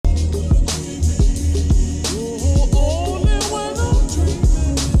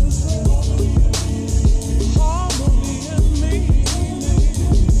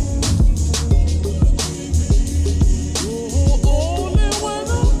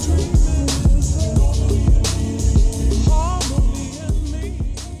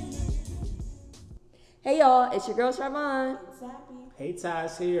It's your girl, Charvon. Hey,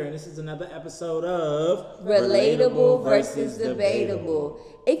 Ty's here, and this is another episode of Relatable versus Debatable.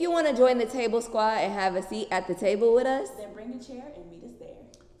 If you want to join the table squad and have a seat at the table with us, then bring a chair and meet us there.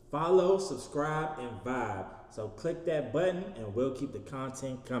 Follow, subscribe, and vibe. So click that button, and we'll keep the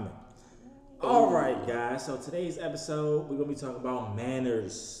content coming. All right, guys. So today's episode, we're gonna be talking about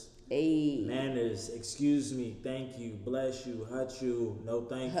manners. hey, Manners. Excuse me. Thank you. Bless you. Hut you. No,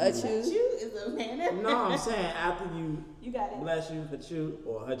 thank Hut you. you. You is a manner. No, I'm saying after you You got it. bless you, hut you,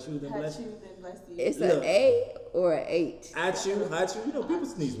 or hut you, then bless Hut you. you, then bless you. it's Look. an A or an H. At you, hut you. You know, people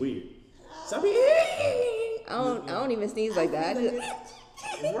sneeze weird. Some people. I don't even sneeze like that. I just,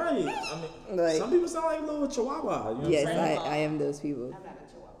 Right. I mean, Like- some people sound like little chihuahua. You know yes, what I'm saying? I am those people. I'm not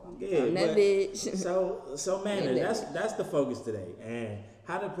a chihuahua. Yeah, I'm that but- bitch. So man, And that's the focus today, and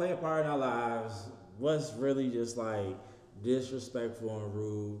how to play a part in our lives. What's really just like disrespectful and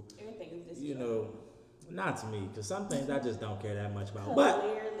rude. Everything is disrespectful. You know, not to me, because some things I just don't care that much about. But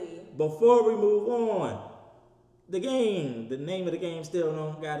Clearly. before we move on, the name of the game still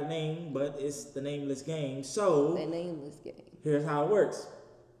don't got a name, but it's the nameless game. So The nameless game. here's how it works.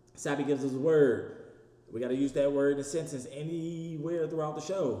 Sabi gives us a word. We got to use that word in a sentence anywhere throughout the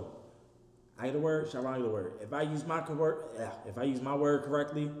show. I get a word, Charvon get a word. If I use my word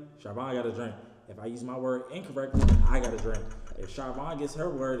correctly, Charvon got a drink. If I use my word incorrectly, I got a drink. If Charvon gets her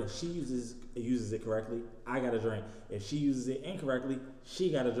word and she uses it correctly, I got a drink. If she uses it incorrectly,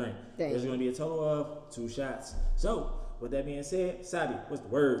 she got a drink. Dang. There's going to be a total of 2 shots. So, with that being said, Sabi, what's the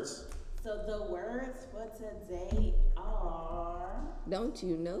words? So the words for today are Don't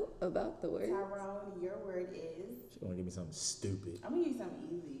you know about the word? Tyrone, your word is She's going to give me something stupid. I'm gonna give you something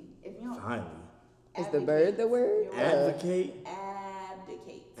easy. If you don't Finally. Is the bird the word? Your Advocate.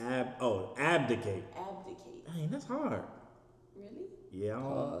 Abdicate. Abdicate. Abdicate. Dang, that's hard. Really? Yeah, I don't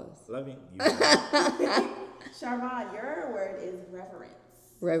Pause. love you. Charvon, your word is reverence.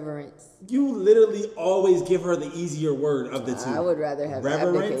 Reverence. You literally always give her the easier word of the two. I would rather have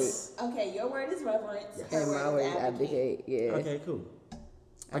reverence. Okay, your word is reverence. Yes. Her And my word is abdicate. Yeah. Okay, cool.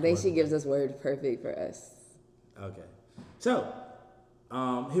 I think she gives us word perfect for us. Okay, so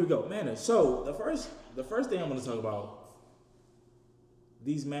here we go. Manners. So the first thing I'm going to talk about.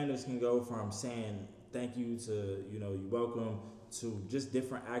 These manners can go from saying thank you to you're welcome to just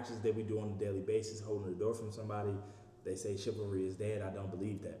different actions that we do on a daily basis. Holding the door from somebody. They say chivalry is dead. I don't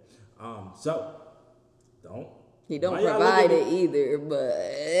believe that. So don't. He don't Why y'all provide looking it either, but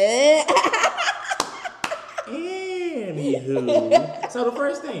Anywho, so the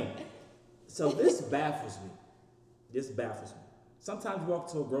first thing, this baffles me. Sometimes you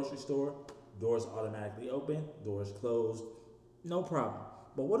walk to a grocery store, doors automatically open, doors closed, no problem.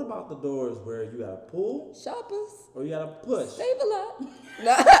 But what about the doors where you gotta pull shoppers or you gotta push, save a lot.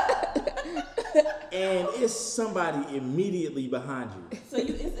 and it's somebody immediately behind you? So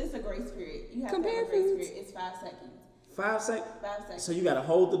it's a grace period. You have Compare to have a grace foods. period. It's 5 seconds. 5 seconds. 5 seconds. So you gotta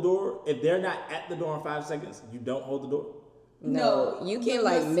hold the door. If they're not at the door in 5 seconds, you don't hold the door. No, you can your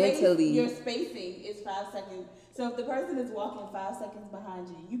like space- mentally. Your spacing is 5 seconds. So if the person is walking 5 seconds behind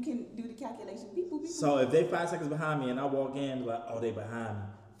you, you can do the calculation. Beep, boop, beep, boop. So if they 5 seconds behind me and I walk in, like, oh, they behind me.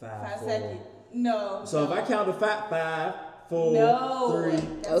 5, 5 4. seconds. No. So no. if I count to 5, 4, No. 3.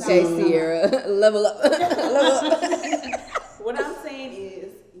 That's Okay, not- Sierra, level up. Level up. What I'm saying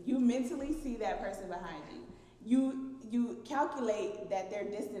is, you mentally see that person behind you. You calculate that their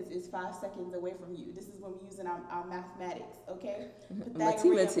distance is 5 seconds away from you. This is when we're using our mathematics, okay?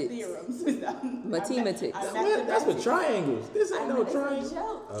 Pythagorean Mathematics. theorems. Mathematics. That's with triangles. This ain't no It's triangle. a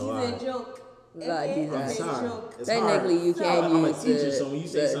joke. Oh, It's a joke. Nah, It's these a are- I'm sorry. joke. It's Technically, hard. you can't I'm a use teacher, the- so when you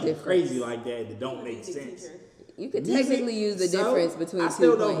say the something difference. crazy like that, it don't make He's a sense. teacher. You could Music, technically use the so, difference between I 2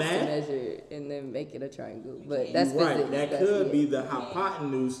 still know points to math. measure and then make it a triangle. You But can't. that's Right, physics. that That's could it. be the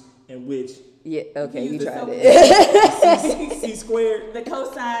hypotenuse in which Yeah, okay, you Use the tried so- it. C squared, The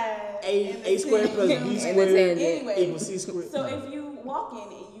cosine. A squared plus B And the squared tangent. Anyway, equals C squared. so if you walk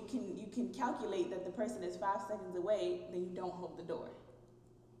in and you can calculate that the person is 5 seconds away, then you don't hold the door.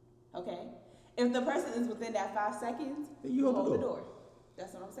 Okay? If the person is within that 5 seconds, Then you hold the door.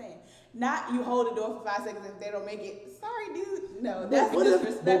 That's what I'm saying. Not you hold the door for 5 seconds if they don't make it. Sorry, dude. No, But that's what if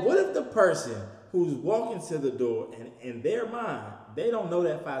disrespectful. the person who's walking to the door and in their mind, they don't know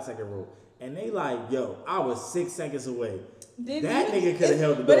that 5 second rule. And they like, yo, I was 6 seconds away. Then That you- nigga could have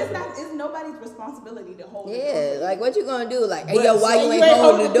held the But door. it's nobody's responsibility to hold the door. Yeah, like what you gonna do? Like, hey, But yo, so why you you ain't ain't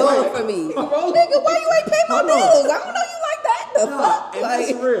holding the holding door the for me? door. Nigga, why you ain't pay my Hold on. bills? I don't know you like that. The Nah, fuck? and Like,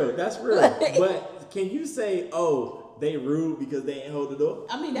 that's real. That's real. like- But can you say, oh, they rude because they ain't hold the door?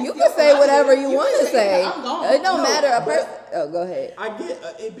 I mean, that's you your can say whatever prerogative. you want to can say. I'm gone. It don't No, matter. A but- person. go ahead. I get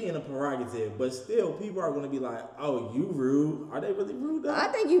it being a prerogative, but still, people are going to be like, "Oh, you rude." Are they really rude though? I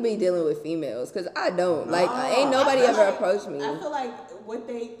think you be dealing with females, cause I don't. Like, Nah. ain't nobody I feel ever like- approached me. I feel like what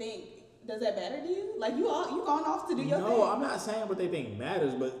they think, does that matter to you? Like you gone off to do your thing. No, I'm not saying what they think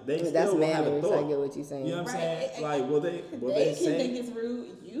matters, but they That's still will have a manners. thought. I get what you're saying. You know what I'm Right. saying? Like, will they They say? think it's rude.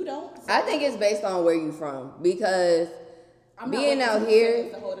 You don't. I think it's based on where you from, because I'm not being waiting out 2 here-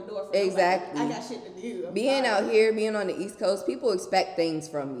 seconds to hold the door for Exactly. nobody. I got shit to do. I'm being sorry. out here, being on the East Coast, people expect things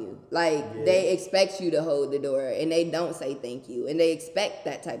from you. Like, Yeah. they expect you to hold the door, and they don't say thank you, and they expect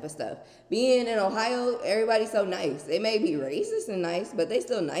that type of stuff. Being in Ohio, everybody's so nice. They may be racist and nice, but they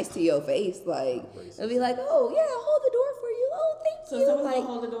still nice to your face. Like, they'll be like, "Oh yeah, I'll hold the door for you. Oh, thank So you." someone's Like, gonna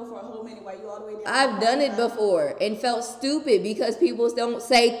hold the door for a whole minute while you all the way down. I've done it before and felt stupid because people don't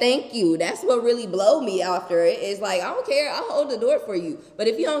say thank you. That's what really blow me after it. It's like, I don't care, I'll hold the door for you. But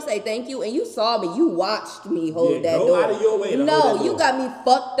if you don't say thank you and you saw me, you watched me hold Yeah, that go door. out of your way to hold No, that you door. got me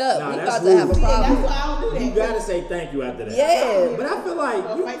fucked up. Nah, We that's about to have a rude. Yeah, that's problem. why I don't do that. You gotta say thank you after that. Yeah. But I feel like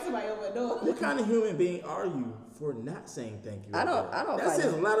Or you, fight somebody over a door. what kind of human being are you for not saying thank you? I don't That fight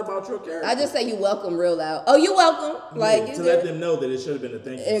says it. a lot about your character. I just say you welcome real loud. Oh, you welcome. Like, Yeah, you to let good. them know that it should have been a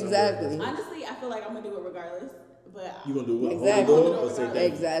thank you. Exactly. somewhere. Honestly, I feel like I'm gonna do it regardless. But You gonna do what? Exactly. Hold the door or say thank you?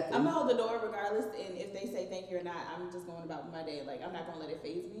 Exactly. I'm gonna hold the door regardless, and if they say thank you or not, I'm just going about my day. Like I'm not gonna let it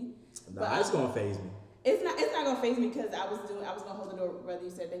phase me. Nah, it's gonna phase me. It's not gonna phase me because I was gonna hold the door whether you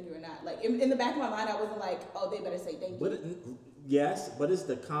said thank you or not. Like in the back of my mind, I wasn't like, oh, they better say thank you. But yes, but it's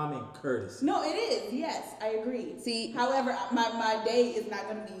the common courtesy. No, it is. Yes, I agree. See- however, my day is not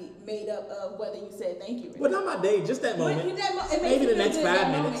gonna be made up of whether you said thank you. Or But not. not my day, just that moment. But it makes Maybe you the feel next good in 5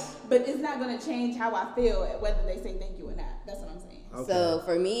 that minutes. moment, but it's not gonna change how I feel whether they say thank you or not. That's what I'm saying. Okay. So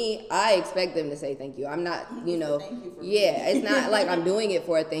for me, I expect them to say thank you. I'm not, you know, Thank you for me. yeah, it's not like I'm doing it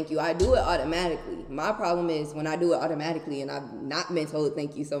for a thank you. I do it automatically. My problem is when I do it automatically and I've not been told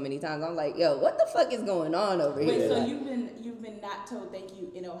thank you so many times, I'm like, yo, what the fuck is going on over Wait, here? so Like, you've been not told thank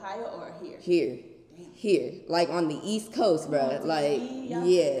you in Ohio or here? here, like on the East Coast, bruh. on, Like, T. Y'all-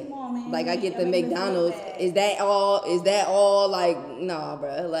 yeah, come on, man. like I get the Y'all making us look McDonald's. bad. Is that all? Is that all? Like, nah,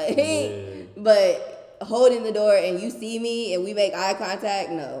 bruh. Like, Yeah. but holding the door and you see me and we make eye contact,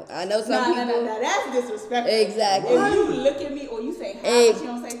 no. I know some people. No, that's disrespectful. Exactly. If you look at me or you say hi, Egg. but you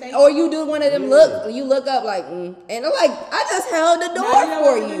don't say thank Or you. you do one of them Yeah. you look up like, and I'm like, I just held the door Now, you know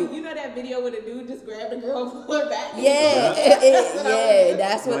for what you. You know that video where the dude just grabbed the girl from her back? Yeah, yeah,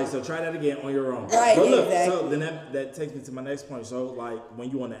 that's what. Right, so try that again on your own. Right, But look, exactly. so then that takes me to my next point. So like when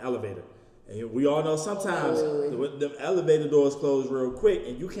you on the elevator, and we all know sometimes the elevator doors close real quick,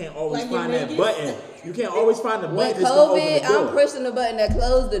 and you can't always Like in find that Vegas? button. You can't always find the When button that's gonna open COVID, the door. I'm pushing the button that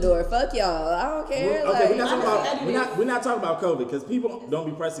closed the door. Fuck y'all. I don't care. Okay, we're not like, talking I about do we're not talking about COVID because people don't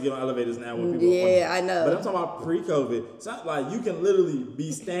be pressed to get on elevators now when people. Yeah, are funny. I know. But I'm talking about pre-COVID. It's not like you can literally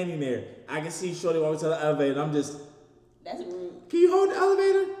be standing there. I can see Shorty walking to the elevator, and I'm just. That's rude. Can you hold the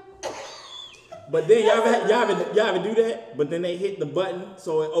elevator? But then y'all ever do that? But then they hit the button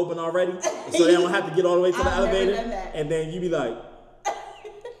so it open already, so they don't have to get all the way to the I've never elevator. done that. And then you be like,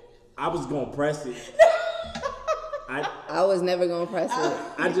 I was gonna press it. I was never gonna press it.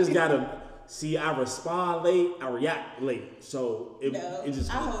 I just gotta see. I respond late. I react late. So it No, just.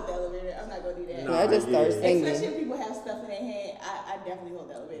 I hold the elevator. I'm not gonna do that. Nah, I just start yeah. singing. Especially if people have stuff in their hand, I definitely hold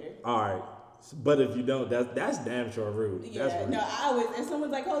the elevator. All right. But if you don't, that's damn sure rude. Yeah, That's rude. no, I always, if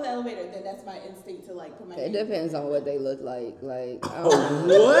someone's like, hold the elevator, then that's my instinct to like put my It hand. depends on what they look like. Like, I don't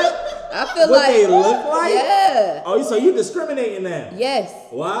know. Oh, what? I feel What like they look like? Yeah. Oh, so you discriminating now? Yes.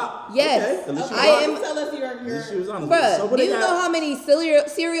 Wow. Yes. Okay. At least you I was am- honest. Tell us At least she your was honest. Bruh, So what do they you got- know how many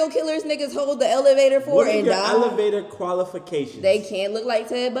serial killers niggas hold the elevator for What are and your die? elevator qualifications? They can't look like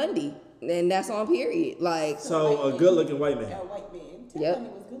Ted Bundy. And that's on period. Like, So a good-looking white man. a white man. Ted Yep. Bundy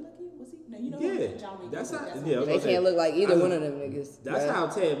was good looking. Was he? No, you know Yeah, John Wick. that's not. That's Yeah, I was they gonna say, can't look like either I- one of them niggas. That's bruh. how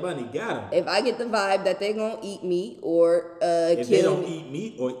Ted Bundy got him. If I get the vibe that they gonna eat me or If they kill don't me, eat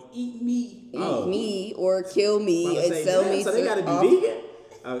meat or Eat me. Oh. me or kill me wanna and say, sell "Damn, me so they to gotta be off- vegan.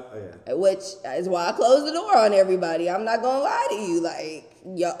 Oh yeah. which is why I close the door on everybody. I'm not gonna lie to you. Like,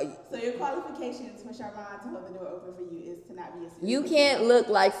 y'all, So your qualifications for Charvon to hold the door open for you is to not be a serial you killer. can't look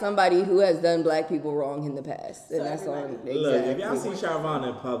like somebody who has done black people wrong in the past, and So that's on everybody- Look, if exactly. y'all see Charvon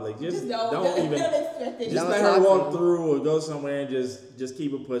in public, just Don't even. expect it. Just Don't let talk her to walk me. through or go somewhere and just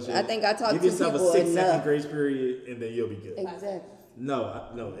keep it pushing. I think I talked Give to yourself people a 6-second enough. grace period and then you'll be good. Exactly.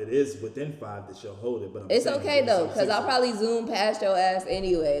 No, it is within 5 that she'll hold it. But It's saying okay though, it's cause I'll 60. probably zoom past your ass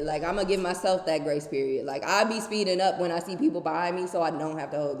anyway. Like I'm gonna give myself that grace period. Like I'll be speeding up when I see people behind me, so I don't have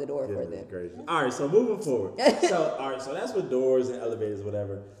to hold the door for Goodness them. gracious. All right, so moving forward. So that's with doors and elevators,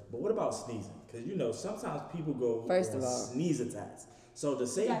 whatever. But what about sneezing? Because sometimes people go First on of all. sneeze attacks. So to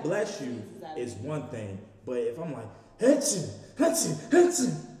say Exactly. bless you Exactly. is one thing, but if I'm like Hudson,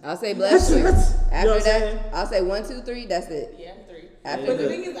 I'll say bless you. You know what After I'm that, saying? I'll say 1, 2, 3. That's it. Yeah, 3. After But the that.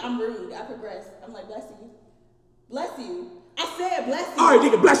 thing is, I'm rude. I progress. I'm like, bless you. Bless you. I said bless you. all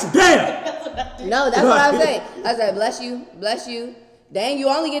right, nigga, bless you, damn. That's what I did. No, that's what I say. I said bless you. Dang, you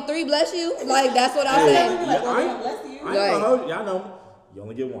only get 3 bless you. Like that's what I I say. would be like, well, I damn, ain't- bless you. I ain't gonna Right. hold you. Y'all know you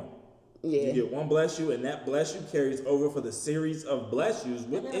only get one. You Yeah. get one bless you, and that bless you carries over for the series of bless yous I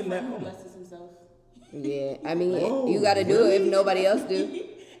got a within that friend who moment. blesses himself. Yeah. I mean, Whoa, you got to do it really? if nobody else do.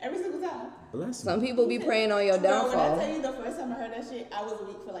 Every single time. Bless Some me. people be praying on your Bro, when I downfall. tell you the first time I heard that shit, I was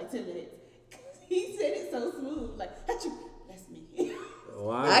weak for like 10 minutes. He said it so smooth. Like, Achoo, bless me.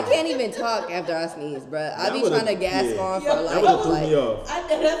 Wow. I can't even talk after I sneeze, bruh. I That be would've- trying to gasp yeah. on for Yo, That like, would have threw me like. off.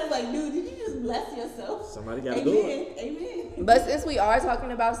 I was like, dude, did you just bless yourself? Somebody gotta do it. Amen. Amen. But since we are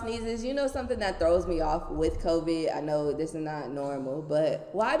talking about sneezes, something that throws me off with COVID. I know this is not normal, but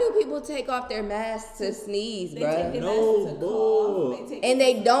why do people take off their masks to sneeze, They take bruh? their No, masks to bull. cough. Take And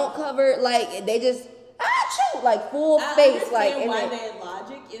they don't cover like they just like full I face, like understand and why it, their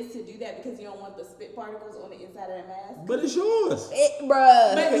logic is to do that because you don't want the spit particles on the inside of that mask. But it's yours.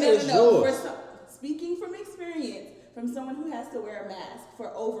 bruh. But It's no. yours. Speaking from experience, from someone who has to wear a mask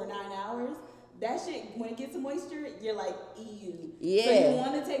for over 9 hours, that shit, when it gets moisture, you're like, ew. Yeah. So you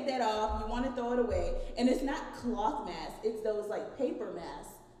want to take that off, you want to throw it away. And it's not cloth masks, it's those like paper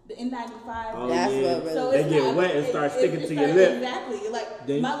masks. The N95. Oh, That's yeah. what really- So They it's get not- wet and start sticking it to your starts- lip. Exactly. Like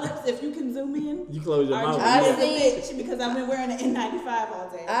Then- my lips, if you can zoom in, You close your are mouth. dry I've as a seen- bitch because I've been wearing an N95 all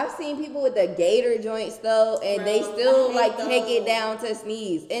day. I've seen people with the gator joints though, and they Bro, still I hate like take it those. down to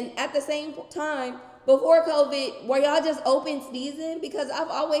sneeze. And at the same time, before COVID, were y'all just open sneezing? Because I've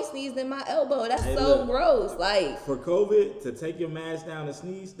always sneezed in my elbow. That's Hey, so look. gross. Like, For COVID, to take your mask down and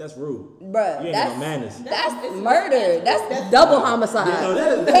sneeze, that's rude. bruh, You ain't that's got no manners. that's It's murder. That's that's- double homicide. Yeah, no,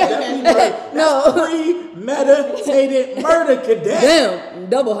 that's definitely murder. No. That's premeditated murder, cadet. Damn,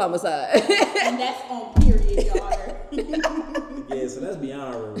 double homicide. And that's on period, your honor. Yeah, so that's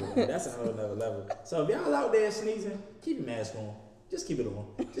beyond rude. That's a whole nother level. So if y'all out there sneezing, keep your mask on. Just keep it on.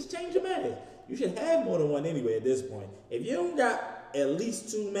 Just change your mask. You should have more than one anyway at this point. If you don't got at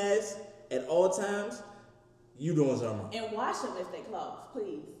least 2 masks at all times, you doing something wrong. And wash them if they cloth,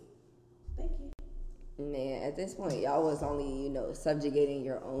 please. Thank you. Man, at this point, y'all was only, subjugating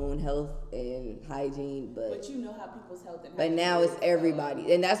your own health and hygiene, But you know how people's health and But now it's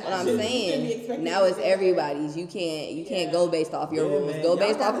everybody, and that's what I'm Shit. You shouldn't be saying. expecting Now it's people to- everybody's. You can't Yeah. go based off your Yeah, rules. man. Go Y'all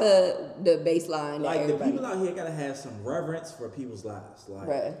based off gotta- of the baseline. Like that the everybody, people out here gotta have some reverence for people's lives. Like,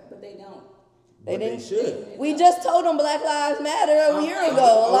 bruh. But they don't. but they didn't- should. We just told them Black Lives Matter a year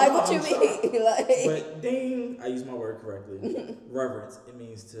ago. oh, Like, no, what you I'm mean? Like, But ding, I use my word correctly. Reverence. It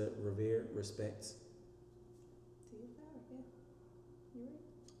means to revere, respect.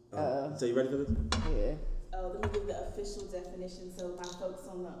 So you ready for this? yeah. Oh, let me give the official definition so my folks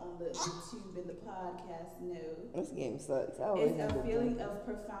on the YouTube and the podcast know. This game sucks. I always It's have a to feeling drink. of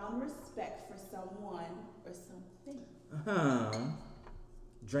profound respect for someone or something.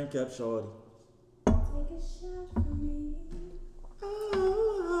 Drink up, shorty. Take a shot for me.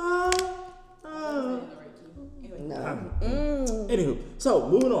 Anyway, No. Anywho, so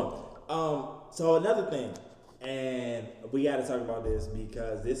moving on. So another thing, and we got to talk about this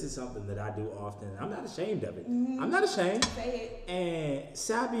because this is something that I do often. I'm not ashamed of it. I'm not ashamed. say it. And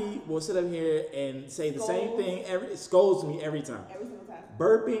Sabi will sit up here and say the same Scolds. thing. Scolds me every time. Every single time.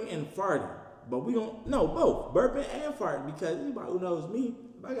 Burping and farting. But we don't, no, both. Burping and farting. Because anybody who knows me,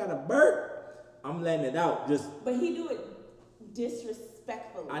 if I got to burp, I'm letting it out. Just, But he do it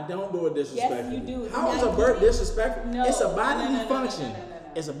disrespectfully. I don't do it disrespectfully. Yes, you do. How is Now, a burp you- disrespectful? No, It's a no, bodily no, no, function. no, no, no, no.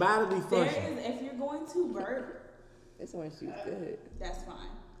 It's a bodily There function. is, if you're going to burp, This one she's good. that's fine.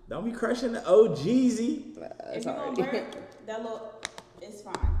 Don't be crushing the old Jeezy. If It's you're hard. gonna burp, that little, it's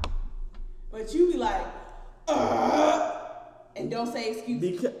fine. But you be like, and don't say excuse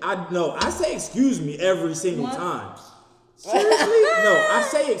me. Because I say excuse me every single Once. time. Seriously? No, I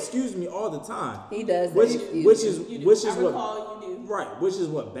say excuse me all the time. He does. Which say excuse which me. is You do. which is I what recall you do. right, which is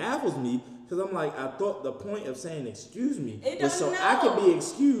what baffles me because I'm like I thought the point of saying excuse me It was so don't- I can no. be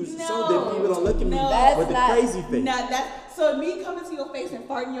excused so No. that people don't look at me No. That's with the not- crazy face. Now that's so me coming to your face and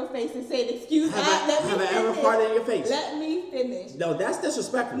farting in your face and saying excuse me. Have I ever farted in your face? Let me finish. No, that's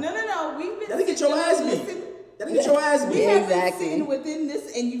disrespectful. No. We've been. That'll get your ass beat. Listen, That'll get your ass beat. We have Exactly. been sitting within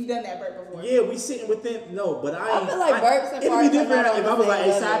this, and you've done that burp before. Yeah, we sitting within. No, but I ain't. feel like burps and it'd farts be are different not on if the I was like,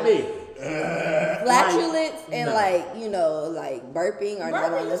 same hey, side B. Flatulence and no. like, you know, like burping are not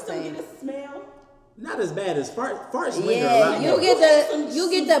on Burping, the you still same. get a smell. Not as bad as farts linger a Yeah, lot. you more.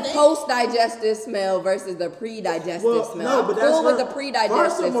 get the post digestive smell versus the pre-digestive smell. No, but I'm that's cool with where the farts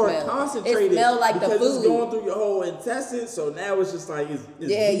pre-digestive are more smell. concentrated It smells like the because it's food. going through your whole intestines. So now it's just like it's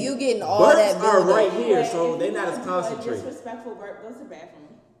Yeah, deep. you getting all Burps that are buildup. right here, Anyway, so if they're you not wanna as do a concentrated. disrespectful burp, go to the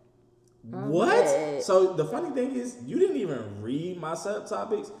bathroom. What? dead. So the funny thing is, you didn't even read my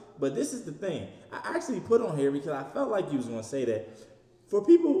subtopics, but this is the thing. I actually put on here because I felt like you was gonna say that. For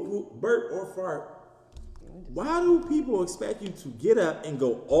people who burp or fart, why do people expect you to get up and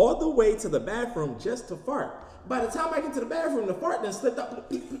go all the way to the bathroom just to fart? By the time I get to the bathroom, the fart done slipped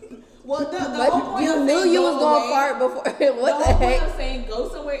up. Well, the whole But point you of knew saying you go was gonna away- fart before. What The the whole point heck? of saying go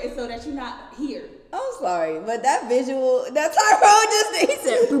somewhere is so that you're not here. I'm sorry, but that visual, that Tyrone just he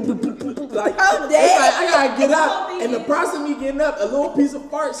said, Like, I'm it's dead. like I gotta get The up, whole thing and the is- process of me getting up, a little piece of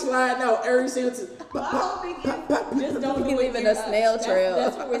fart sliding out every single time. The whole thing is just don't You do it. leaving Get a up. snail trail.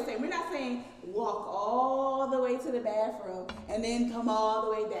 That's what we're saying. We're not saying walk all the way to the bathroom and then come all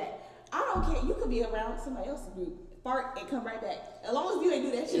the way back. I don't care. You could be around somebody else's group, fart and come right back. As long as you ain't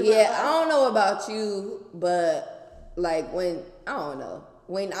do that shit. Yeah, around I don't know about you, but like when I don't know.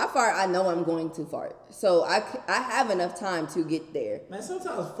 When I fart, I know I'm going to fart. So I have enough time to get there. Man,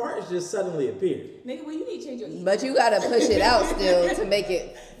 sometimes farts just suddenly appear. Nigga, well, you need to change your eating. But you gotta push it out still to make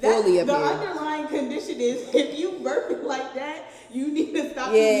it That's fully the appear. underlying condition is if you burping like that, you need to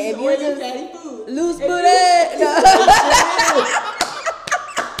stop Yeah, eating if oily you're just fatty food. Loose If you- booty.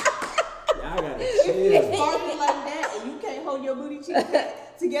 Y'all gotta If you chill. farting like that and you can't hold your booty cheeks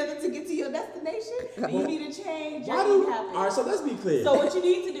together to get to your destination, then you need to change your Why eating do? habits. All right, so let's be clear. So what you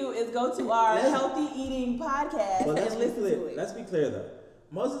need to do is go to our Let's- healthy eating podcast But let's and be listen clear. to it. Let's be clear though.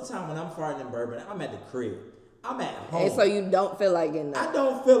 Most of the time when I'm farting and burping, I'm at the crib. I'm at home. And so you don't feel like getting I up.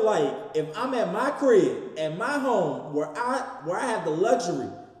 don't feel like if I'm at my crib and my home where I have the luxury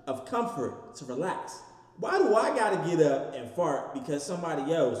of comfort to relax. Why do I gotta get up and fart because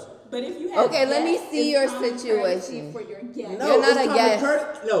somebody else? But if you have Okay, let me guests, see it's your common situation. courtesy for your guests. No, You're not it's a common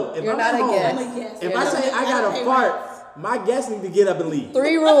guest. No, if You're I'm not at a home, guest. I'm a guest. if You're I not. say I I gotta pay fart, rent. my guests need to get up and leave.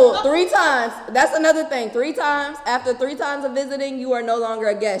 3 rule, 3 times. That's another thing. 3 times. After 3 times of visiting, you are no longer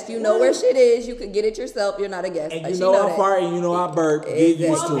a guest. You know where shit is. You could get it yourself. You're not a guest. And you She know I that. fart and you know I burp. Get Exactly.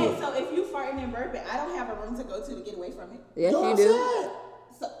 used to Okay, it. so if you farting and burping, I don't have a room to go to get away from it. Yes, Go you do. outside.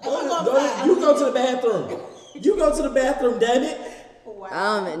 So Go, I'm go, outside. you go to the bathroom. You go to the bathroom, damn it. Wow.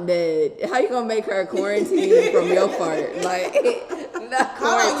 I'm dead. How you gonna make her quarantine from your fart? Like, not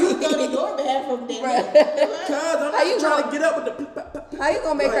How about you go to quarantine. your bathroom then? Cause I'm How you not trying gonna- to get up with the. How you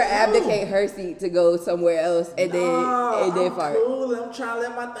gonna make her Like, no. abdicate her seat to go somewhere else and then I'm fart? cool. I'm trying to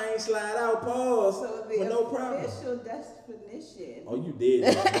let my thing slide out. Pause. So with the no problem. official definition: Oh, you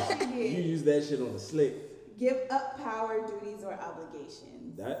did. She You did. used that shit on the slick. give up power, duties, or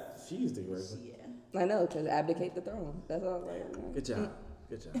obligations. That she used the word. Yeah. I know, cause abdicate the throne. That's all. Like, Good job.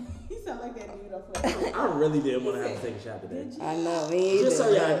 Good job. You sound like that dude off like I really didn't want to have to take a shot today. I know. Me Just so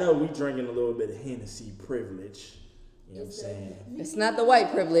either. y'all know, we drinking a little bit of Hennessy privilege. You know what I'm saying? It's not the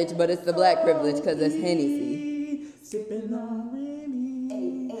white privilege, but it's the black privilege because it's Hennessy. Sipping on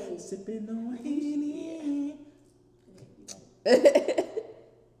Remy. Hey. Sipping on Henny.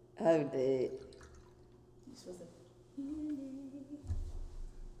 I'm dead.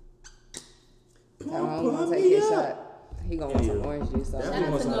 Tyrone gonna take his shot. He gonna want some orange juice. That Shout Who out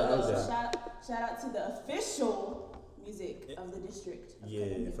wants to some the of that? shout out to the official music of the district. of Yeah,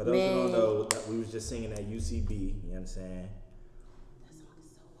 Columbia. for those who don't Man. know, that we was just singing at UCB. You know what I'm saying? That song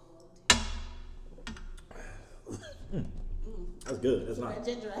is so old. That's good. That's nice. That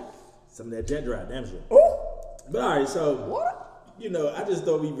jet drive. Some of that jet dry, damn sure. But all right, so you know, I just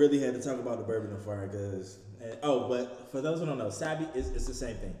thought we really had to talk about the bourbon and fire because. But for those who don't know, Sabi it's the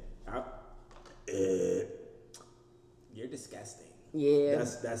same thing. You're disgusting. Yeah.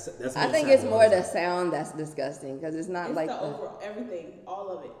 That's. I think it's more the sound that's disgusting because it's not It's like the the. overall, everything, all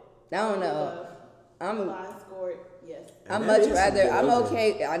of it. I don't All know. of I'm- line scored, yes. And I'm that much is rather. some I'm good ocean.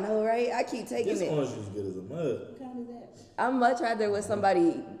 okay. I know, right? I keep taking This it. orange is good as a mug. What kind is that? I'm much rather with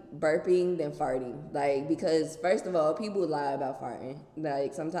somebody burping than farting. Like, because first of all, people lie about farting.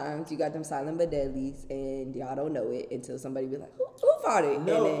 Like, sometimes you got them silent but deadlies and y'all don't know it until somebody be like, who farted? And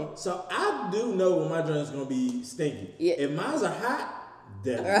then, No, so I do know when my drink's gonna be stinky. Yeah. If mine's are hot,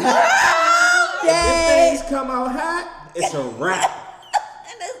 then Dang. if things come out hot, it's a wrap.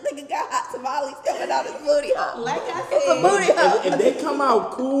 And this nigga got hot tamales coming out his booty hole. Like I It's a said, booty hole. If they come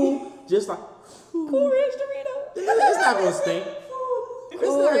out cool, just like Cool Ranch Doritos. It's not gonna stink. It's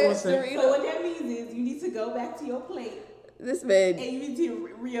not gonna stink. So what that means is you need to go back to your plate This man. and you need to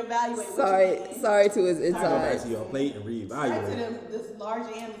reevaluate. Sorry to his Go back insides. to your plate and Sorry to reevaluate. them, this large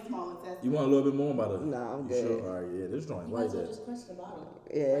and the small intestine. You want a little bit more about it? Nah, I'm You good. Sure? All right, yeah, this joint You like might as well that. just crush the bottle.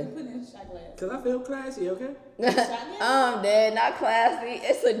 Yeah. Why you put it in a shot glass? Cause I feel classy, okay? I'm dead, not classy.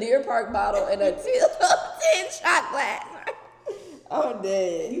 It's a Deer Park bottle and a 10 shot glass. I'm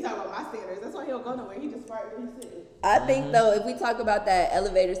dead. He talking about my standards. That's why he don't go nowhere. He just fart where he sitting. I think though, if we talk about that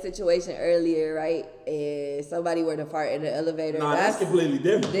elevator situation earlier, right? If somebody were to fart in the elevator, Nah, that's completely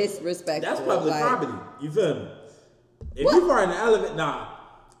different. disrespectful. That's public like- property. You feel me? If you fart in the elevator, nah,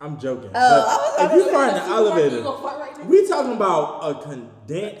 I'm joking. Oh, I was But about if to you fart in the You elevator, gonna fart right now? we talking about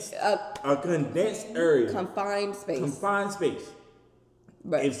a condensed area, Confined space. confined space.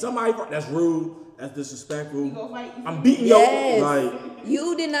 Right. If somebody fart, that's rude. That's disrespectful. You gonna fight? I'm beating Yes. your like.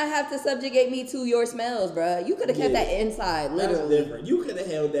 You did not have to subjugate me to your smells, bruh. You could have kept Yeah. that inside, That's literally. different. You could have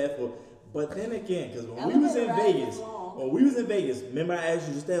held that for, but then again, because when we was in Elevator ride Vegas, is long. remember I asked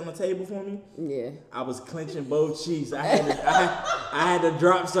you to stand on the table for me? Yeah. I was clenching both cheeks. I had to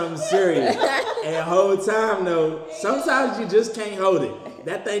drop something serious. And the whole time though, sometimes you just can't hold it.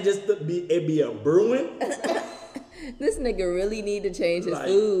 That thing just be a brewing. This nigga really need to change his Like-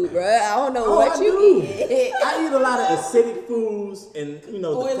 food, bruh. I don't know Oh, what I you do. eat. I eat a lot of acidic foods and the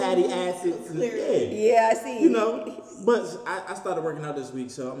Oily fatty foods, acids. And, clearly. yeah. Yeah, I see. But I started working out this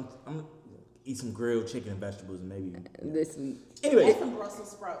week, so I'm gonna eat some grilled chicken and vegetables and maybe. This week. Anyway, Add some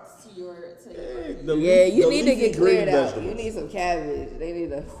Brussels sprouts to your. Yeah, you the need to leafy get cleared green out. vegetables. You need some cabbage. They need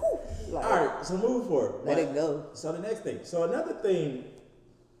to, like, All right, so moving forward. let But- it go. So the next thing. So another thing,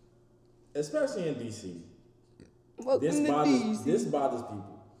 especially in DC, Welcome this to DC. bothers people.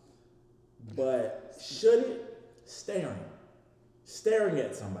 But should it staring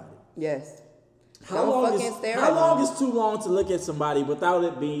at somebody? Yes. How Don't long fucking is stare how at long them. is too long to look at somebody without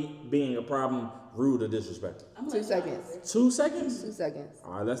it being a problem, rude or disrespectful? 2 seconds. 2 seconds? 2 seconds.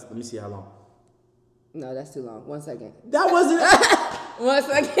 All right, let me see how long. No, that's too long. 1 second. That wasn't. 1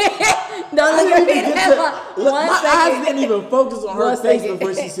 second. Don't look at me that long. Look, 1 my eyes second. didn't even focus on her 1 face second.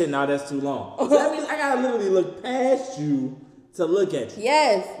 before she said, "No, that's too long." So that means I gotta literally look past you to look at you.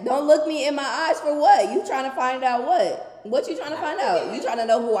 Yes. Don't look me in my eyes for what? You trying to find out what? What you trying to find out? You trying to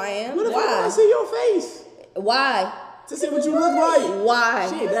know who I am? What if I want Why? to see your face Why? to see what you look like? Why?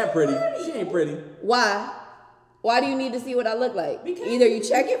 She ain't that pretty. She ain't pretty. Why? Why do you need to see what I look like? Because- Either you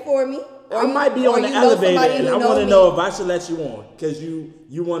check it for me, or I might be or on the you know elevator somebody and who I know want to me. know if I should let you on because you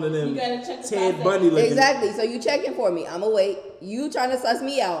one of them You gotta check the Ted process. Bundy looking. Exactly. So you checking for me. I'ma wait. You trying to suss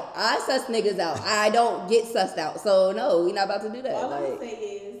me out. I suss niggas out. I don't get sussed out. So no, we not about to do that. All I'm Like, gonna say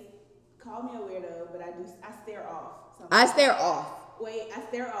is, call me a weirdo, but I stare off. Sometimes. I stare off. I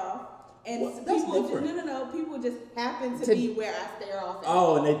stare off. And Well, that's people, different. no. People just happen to To- be where I stare off. At.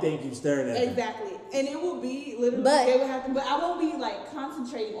 Oh, and they think you staring at them. Exactly. And it will be literally, But- they will happen, but I won't be like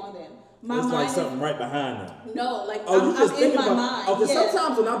concentrating on them. My It's mind like is, something right behind them. no, like Oh, you I'm just in thinking my about. mind. Okay, yes.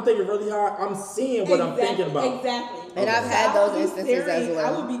 sometimes when I'm thinking really hard, I'm seeing what I'm thinking about. Exactly. And I've So had I would those be instances as staring- well.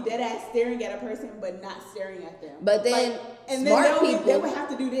 I would be dead ass staring at a person, but not staring at them. But then and smart then they people- would have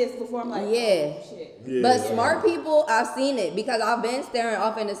to do this before I'm like, Yeah. oh, shit. Yeah, But yeah. smart people, I've seen it because I've been staring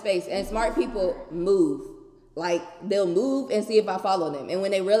off into space, and smart people move. Like, they'll move and see if I follow them. And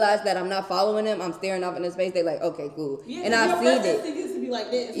when they realize that I'm not following them, I'm staring off into space, they're like, okay, cool. Yeah, And 'cause I've your seen first it. instinct is to be like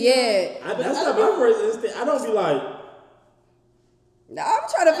this. Yeah. That's not my first instinct. I don't be like. I'm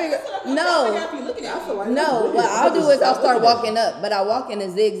trying to figure. No. No, what I'll do is I'll start walking up, but I walk in a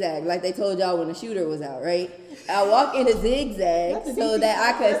zigzag, like they told y'all when the shooter was out, right? I walk in a zigzag That's a so DC that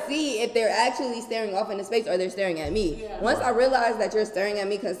I could sniper. see if they're actually staring off into space or they're staring at me. Yeah. Once I realize that you're staring at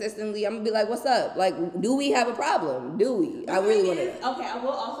me consistently, I'm gonna be like, "What's up? Like, do we have a problem? Do we? I really want to." Okay, I will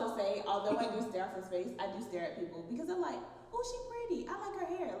also say, although I do stare off in space, I do stare at people because I'm like, oh, she's pretty. I like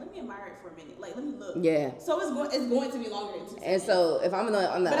her hair. Let me admire it for a minute. Like, let me look. Yeah. So it's going to be longer than 2 seconds. And so if I'm on the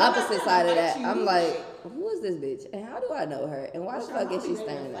But I'm not opposite trying side to of that, fight you, I'm you like, who is this bitch? And how do I know her? And why the Sure, fuck I'll is be she ready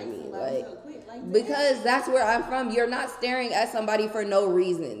to staring at fight me? somebody Like, so quick, like, because that's where I'm from. You're not staring at somebody for no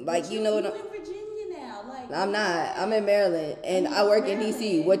reason. Like, you know what? You in Virginia now, like. I'm not. I'm in Maryland, and I work in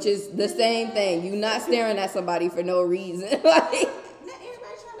DC, which is the same thing. You not staring at somebody for no reason. Like, Not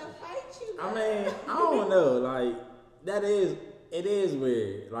everybody trying to fight you. I mean, I don't know. Like it is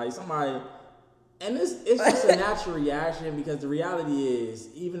weird. Like somebody, and it's just a natural reaction because the reality is,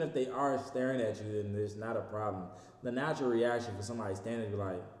 even if they are staring at you, then there's not a problem. The natural reaction for somebody standing to be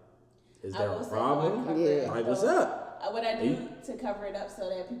like, is I there will a say problem? cover Yeah. it Like, up, what's though. up? What I do You- to cover it up so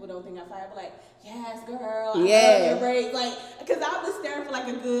that people don't think I fight, I'm like, yes, girl. Yeah. I love your braids. Like, because I've been staring for like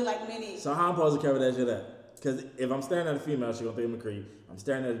a good minute. So how I'm supposed to cover that shit up? Because if I'm staring at a female, she gonna think I'm a creep. I'm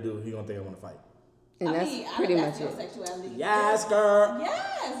staring at a dude, he gonna think I want to fight. And I that's mean, pretty I much your it. sexuality. Yes, girl.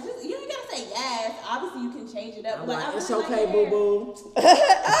 Yes. Just, you ain't gotta say yes. Obviously, you can change it up. I'm But like, I it's really okay, like boo your hair. boo.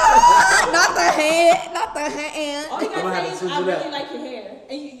 Not the hand. Not the hand. All you I'm gonna have gotta to say is, switch I it really up. like your hair.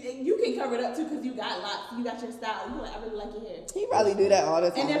 And you can cover it up too because you got lots. You got your style. You like, I really like your hair. He probably do that all the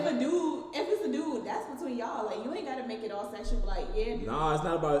time. And if it's a dude, that's between y'all. Like, you ain't gotta make it all sexual. Like, yeah, dude. No, it's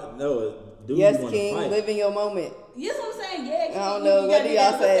not about dude. Yes, want King, to fight. live in your moment. Yes, what I'm saying. Yeah, I don't you know. What gotta do do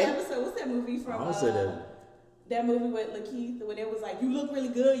y'all that. say? What's that movie from? I don't say that. That movie with Lakeith, when it was like, you look really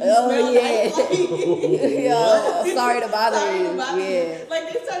good, you Oh, smell yeah. nice. Like, Yeah, sorry to bother Sorry you. to bother you. Yeah.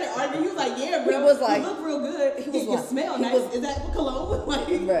 Like, they started arguing. He was like, yeah, bro, He was like- you look real good. He was you like- smell he nice. was- Is that for cologne? Like,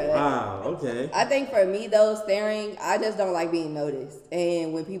 Bruh. Wow, okay. I think for me though, staring, I just don't like being noticed.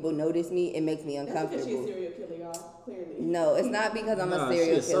 And when people notice me, it makes me that's because she's a uncomfortable. serial killer, y'all. Clearly. No, it's not because I'm Nah, a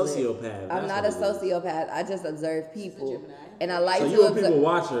serial she a killer. sociopath. I'm That's not a what it is. sociopath. I just observe people. Gemini. And I like So to you a observe. people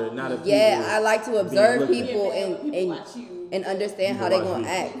watcher, not a people. Yeah, I like to observe looked at. people Yeah, man, people watch and you. and understand People how they watch gonna you.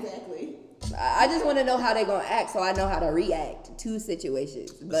 act. Exactly. I just want to know how they gonna act, so I know how to react to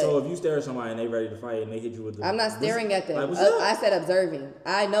situations. But So if you stare at somebody and they ready to fight and they hit you with the, I'm not staring at them. Like, what's up? I said observing.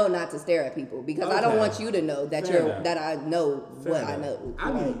 I know not to stare at people because I don't Okay. want you to know that Fair you're enough. that I know Fair what I enough. know.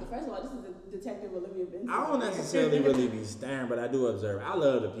 I mean, First of all, this is a Detective Olivia Benson. I don't necessarily really be staring, but I do observe. I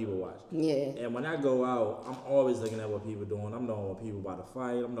love the people watch. Yeah. And when I go out, I'm always looking at what people doing. I'm knowing when people about to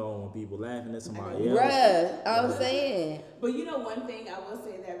fight. I'm knowing when people laughing at somebody else. Bruh, I was saying. But you know, one thing I will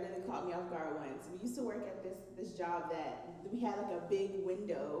say that really caught me off guard once. We used to work at this job that we had like a big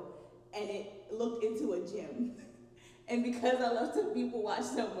window and it looked into a gym. And because I love to people watch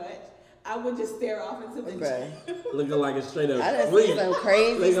so much, I would just stare off into the Bruh. gym. Looking like a straight up I done freak. seen some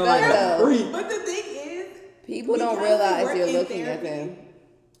crazy Looking stuff like a though. freak. But the thing is, People don't because we realize work you're in looking at therapy, them.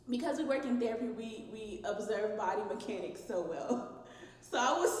 Because we work in therapy, we observe body mechanics so well. So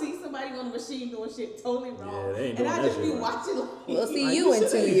I would see somebody on the machine doing shit totally wrong, Yeah, they ain't and doing I that just be shit right. watching. Like, We'll see Like, you in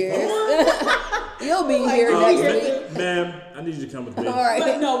this 2 shit ain't years. You'll be Like, here oh, next yeah. week. Ma'am, I need you to come with me. All right.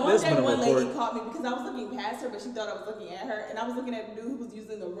 But no, one This day one one lady report. caught me because I was looking past her, but she thought I was looking at her, and I was looking at the dude who was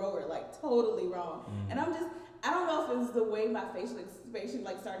using the rower like totally wrong. And I don't know if it was the way my facial expression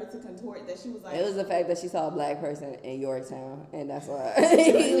like started to contort that she was like, It was the fact that she saw a black person in Yorktown, and that's why.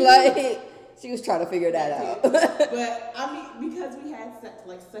 Like, she was trying to figure that out. But I mean, because we had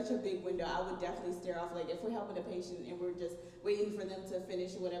such a big window, I would definitely stare off. Like if we're helping a patient and we're just waiting for them to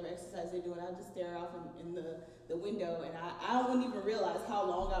finish whatever exercise they're doing, I'll just stare off in the window, and I wouldn't even realize how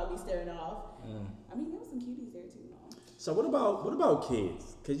long I would be staring off. I mean, there was some cuties there too. No? So what about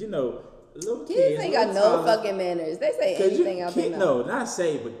kids? Cause you know, little Kids ain't got little no toddlers- fucking manners. They say 'cause you- anything out their kid, mouth. no, not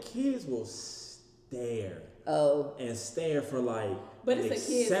say, but kids will stare Oh, and stare for like But an it's a kid,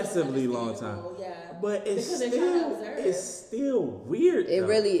 so it's excessively long time. understandable, Yeah. But it's Because they're trying to still observe. it's still weird. it though.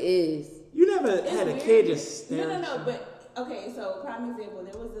 really is. You never It's had a weird. kid just stare. No, at you? but okay, so prime example,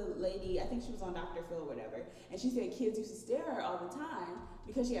 there was a lady, I think she was on Dr. Phil or whatever, and she said kids used to stare at her all the time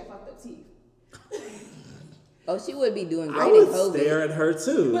because she had fucked up teeth. Oh, she would be doing I great in would COVID. stare at her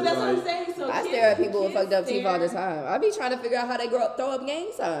too. But that's what I'm like, saying. So I kids, stare at people with kids fucked up teeth all the stare- time. I be trying to figure out how they throw up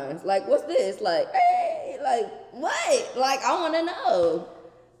gang signs. Like, what's this? Like, hey, like, what? Like, I want to know.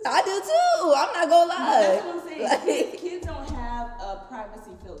 I do too. I'm not gonna lie. That's what I'm saying. Like, Kids don't have a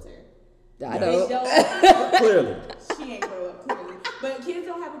privacy filter. I They don't. don't. clearly. She ain't grow up clearly. But kids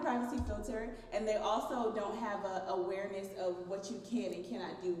don't have a privacy filter, and they also don't have a awareness of what you can and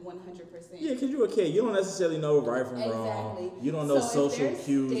cannot do 100%. Yeah, because you're a kid. You don't necessarily know right from wrong. Exactly. You don't know So if social they're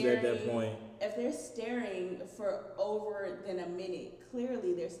cues at that staring- point. If they're staring for over than a minute,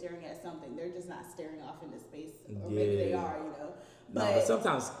 clearly they're staring at something. They're just not staring off into space, or maybe they Yeah. are, you know. No, but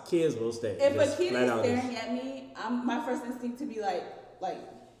sometimes kids will stare. If just a kid flat is out staring at me, my first instinct to be like,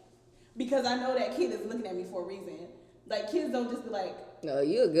 because I know that kid is looking at me for a reason. Like kids don't just be like. No,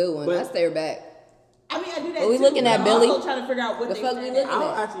 you a good one. But- I stare back. I mean, I do that. But we too, looking but at I'm Billy. also trying to figure out what The they fuck we staring looking at. I'll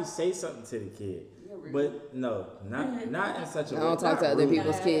at? actually say something to the kid. You're rude. But no, not in such a I way. don't talk to not other rude.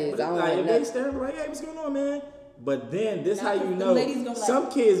 people's kids. But I don't like, want if to they know. stare, like, hey, what's going on, man? But then this Nah, how you the know. ladies gonna be like- Some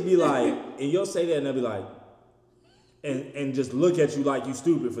kids be like, and you'll say that and they'll be like, and just look at you like you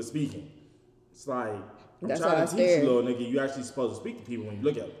stupid for speaking. It's like I'm That's trying why to I teach stare. you, little nigga. You actually supposed to speak to people when you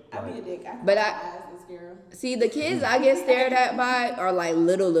look at them. I be a Like, dick. I But close I- my eyes and scare 'em. See, the kids I get stared at by are like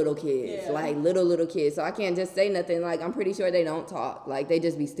little kids. Yeah. Like little kids. So I can't just say nothing. Like, I'm pretty sure they don't talk. Like, they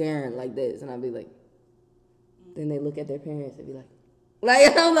just be staring like this. And I'll be like, then they look at their parents and be like,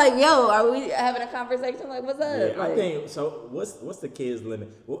 I'm like, yo, are we having a conversation? Like, what's up? yeah, I Like, think so. What's the kid's limit?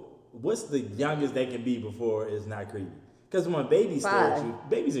 What's the youngest they can be before it's not creepy? Because when babies stare at 5. you,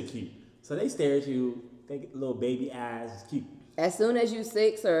 babies are cute, so they stare at you. They get little baby eyes. It's cute. As soon as you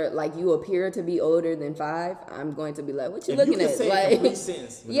 6 or like you appear to be older than 5, I'm going to be like, "What you If looking you at?" can say a Like, complete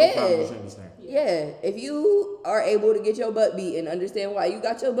sentence with yeah. no problem, you shouldn't be staring. yeah. If you are able to get your butt beat and understand why you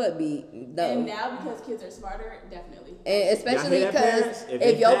got your butt beat, no. And now because kids are smarter, definitely. And Y'all especially hear that, because parents? if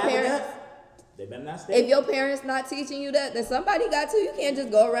they your having parents. that, they better not stay. If your parents not teaching you that, then somebody got to. You can't just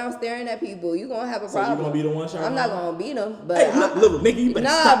go around staring at people. You gonna have a So you problem. gonna be the one, Charlotte? I'm not gonna beat them, but Hey, look, little nigga, you better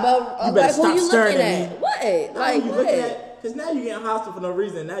nah, stop. but You better like, stop who you staring looking at at? me. What? How Like you what? looking at? Because now you getting hostile for no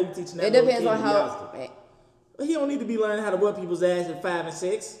reason. Now you teaching that It little depends kid on to be how. hostile. But he don't need to be learning how to whip people's ass at 5 and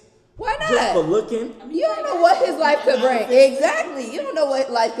 6. Why Just for not? looking. I mean, You don't know what his life could bring. Exactly. You don't know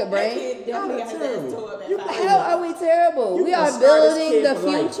what life could That bring. kid definitely got his ass terrible. tore up at You 5. play- How are we terrible? You We gonna are scar this building kid the for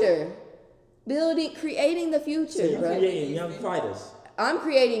life. future. Creating the So future, you're bro. creating young fighters. I'm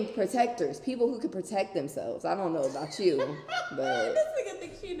creating protectors, people who can protect themselves. I don't know about you, but This nigga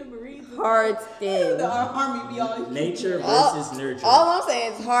thinks she in the Marines. hard skin. The army be all Nature All- versus nurture. All I'm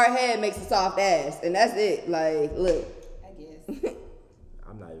saying is hard head makes a soft ass, and that's it. Like, look. I guess.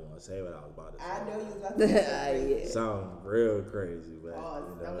 I'm not even gonna say what I was about to say. I know you was about to say Yeah. Sounds real crazy, but Pause.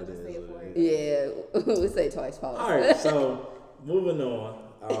 you know, I'm it gonna is say it what for it you. is. Yeah, we say twice, pause. All right, so moving on.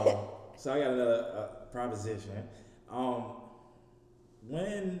 So I got another proposition.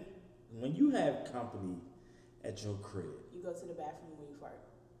 When you have company at your crib, You go to the bathroom when you fart.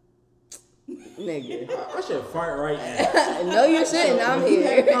 Nigga. I should fart right now. No, you shouldn't. I'm When you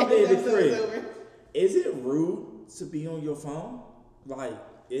have here. company at the Episode's crib, over. is it rude to be on your phone? Like,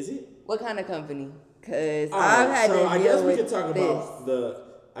 is it? What kind of company? Because All right, I've had so to I deal guess we with could talk this. about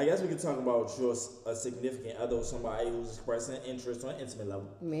I guess we could talk about your a significant other, or somebody who's expressing interest on an intimate level.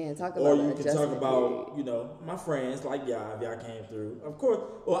 Man, talk about Or the you can talk adjustment about, period. you know, my friends like y'all, if y'all came through. Of course,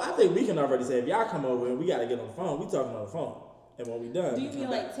 well, I think we can already say if y'all come over and we got to get on the phone, we talking on the phone. And when we done, Do we you come mean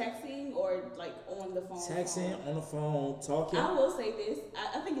back. like texting or like on the phone? Texting, on the phone, talking. I will say this.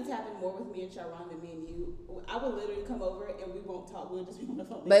 I think it's happened more with me and Sharon than me and you. I would literally come over and we won't talk. We'll just be on the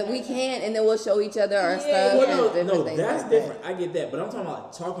phone. But we can, and then we'll show each other our Yeah, stuff Well, and no, different no, things that's like different. I get that. But I'm talking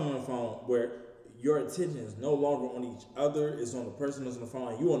about talking on the phone where your attention is no longer on each other. It's on the person that's on the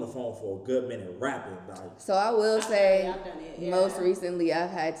phone. And you on the phone for a good minute rapping. Like, that. So I will say, I've done it, yeah. most recently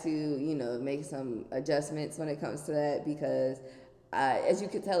I've had to, make some adjustments when it comes to that because, as you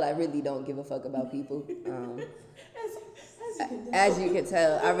can tell, I really don't give a fuck about people. As you can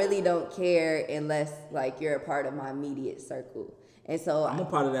tell, I really don't care unless like you're a part of my immediate circle. And so I'm a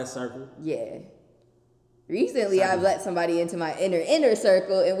part of that circle. yeah. Recently, I've let somebody into my inner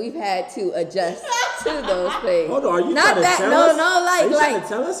circle, and we've had to adjust to those things. Hold on, are you not trying to that? tell No, us? no, Are you trying like to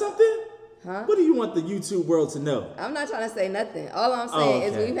tell us something? Huh? What do you want the YouTube world to know? I'm not trying to say nothing. All I'm saying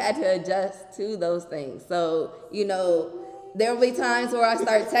okay. is we've had to adjust to those things. So there will be times where I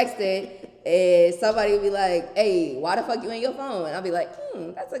start texting, and somebody will be like, "Hey, why the fuck you in your phone?" And I'll be like,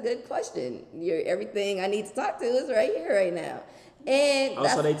 that's a good question. Everything I need to talk to is right here, right now. And Oh,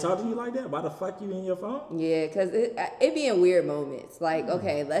 so they talk to you like that? Why the fuck you in your phone? yeah, because it be in weird moments. Like,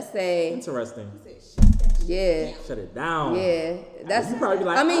 okay, let's say, Interesting. yeah, Shut it down. yeah. That's. You probably be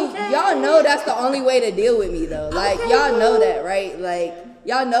like, I mean, okay. y'all know that's the only way to deal with me, though. Like, Okay, y'all know boo. that, right? Like,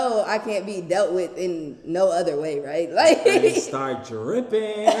 y'all know I can't be dealt with in no other way, right? Like, They start dripping.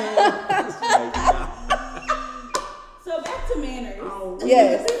 It's like, nah. So back to manners.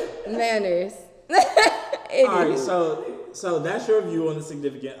 yes, manners. All right, Anywho. so that's your view on the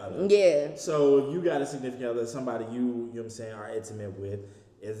significant other. Yeah. So if you got a significant other, somebody you know what I'm saying, are intimate with,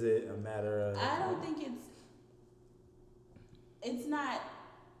 is it a matter of? I don't think it's not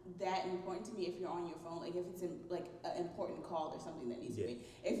that important to me if you're on your phone. Like if it's in like an important call or something that needs to be.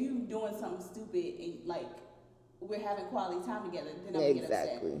 If you doing something stupid and like we're having quality time together, then I'm gonna get upset.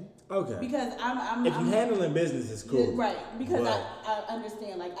 Exactly. Okay. Because I'm If you're handling business, it's cool. Yeah, right, because But- I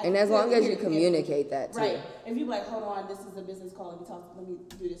understand, like, And as long as you here- communicate that too. right. If you like, hold on, this is a business call. Let me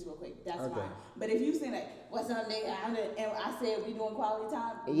do this real quick. That's Okay. fine. But if you say like, what's up, nigga? And I said we doing quality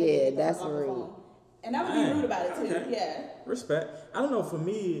time. then Yeah, get the fuck that's off the rude. phone. And I would Dang, be rude about it too. okay. Yeah. Respect. I don't know. For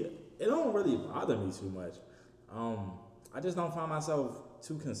me, it don't really bother me too much. I just don't find myself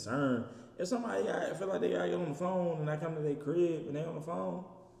too concerned. If somebody I feel like they gotta get on the phone and I come to their crib and they on the phone,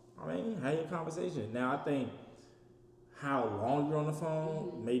 I mean, have your conversation. Now I think how long you're on the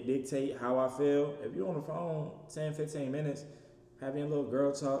phone may dictate how I feel. If you're on the phone 10, 15 minutes, having a little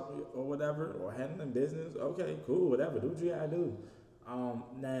girl talk or whatever, or handling business, okay, cool, whatever. Do what you gotta do.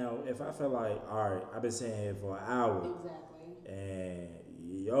 Now, if I feel like, all right, I've been sitting here for an hour Exactly. and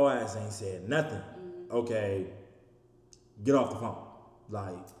your ass ain't said nothing, okay, get off the phone.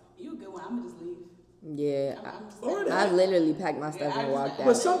 Like, You a good one. I'm gonna just leave. Yeah. I'm just Or saying. that. I literally packed my stuff Yeah, and walked But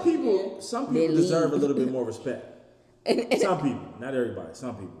out. some people They deserve a leave. little bit more respect. Some people, not everybody.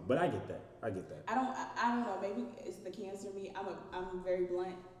 Some people, but I get that. I don't know. Maybe it's the cancer in me. I'm very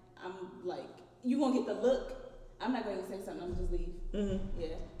blunt. I'm like, you gonna get the look. I'm not gonna say something. I'm gonna just leave. Mm-hmm. Yeah.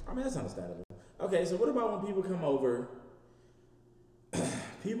 I mean, that's understandable. Okay, so what about when people come over?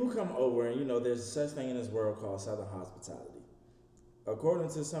 People come over, and there's such thing in this world called Southern hospitality. According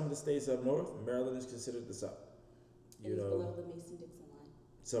to some of the states up north, Maryland is considered the South. It is below the Mason-Dixon line.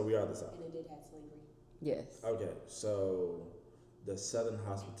 So we are the South. And it did have slavery. Yes. Okay, so the Southern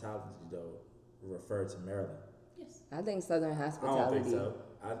hospitality, though, referred to Maryland. Yes. I think Southern I don't hospitality. think so.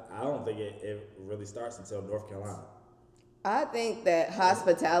 I don't think it really starts until North Carolina. I think that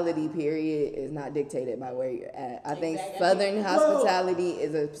hospitality period is not dictated by where you're at. I think Exactly. Southern hospitality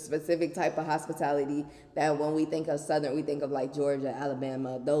is a specific type of hospitality that when we think of Southern, we think of like Georgia,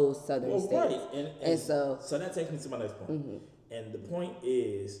 Alabama, those Southern states. Right. And so that takes me to my next point. Mm-hmm. And the point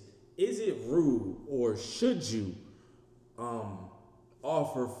is it rude or should you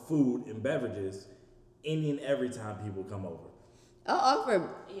offer food and beverages any and every time people come over? I'll offer.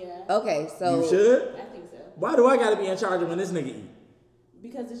 Yeah. Okay, so You should? I think so. Why do I gotta be in charge of when this nigga eat?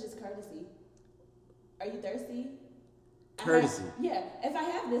 Because it's just courtesy. Are you thirsty? Courtesy. Yeah. If I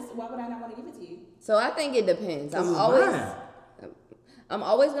have this, why would I not want to give it to you? So I think it depends. 'Cause it's mine. I'm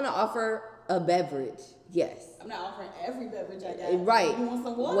always gonna offer a beverage. Yes. I'm not offering every beverage I got. Right. You want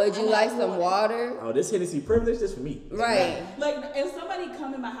some water? Would you I'm like not some doing water? Oh, this Hennessy privilege, this for me. Right. it. Like, if somebody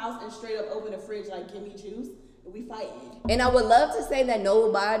come in my house and straight up open the fridge, like, give me juice, we fighting. And I would love to say that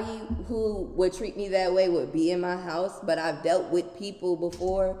nobody who would treat me that way would be in my house, but I've dealt with people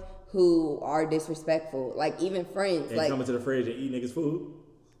before who are disrespectful. Like even friends. And like coming to the fridge and eat niggas' food.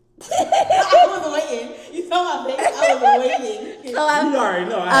 I was waiting. You saw my face? I was waiting. so I've, You already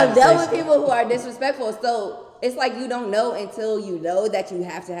know. I've dealt with people who are disrespectful. So it's like you don't know until you know that you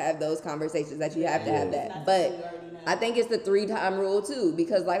have to have those conversations, that you have to have It's that. not But something you already know. I think it's the 3-time rule too,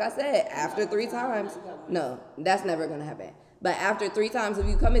 because like I said, after 3 times, no, that's never gonna happen. But after 3 times, if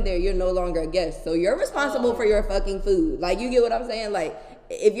you come in there, you're no longer a guest, so you're responsible for your fucking food. Like you get what I'm saying? Like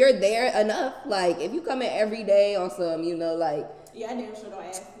if you're there enough, like if you come in every day on some, like. Yeah, I damn sure don't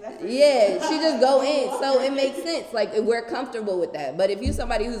ask. Yeah, she just go in. So it makes sense. Like we're comfortable with that. But if you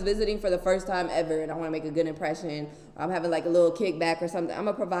somebody who's visiting for the first time ever and I want to make a good impression, or I'm having like a little kickback or something, I'm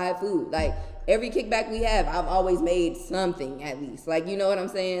gonna provide food. Like every kickback we have, I've always made something at least. Like you know what I'm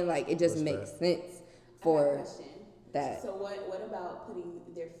saying? Like it just makes sense for that. So what about putting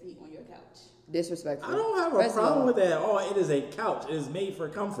their feet on your couch? Disrespectful. I don't have a First of problem all, with that. Oh, it is a couch. It is made for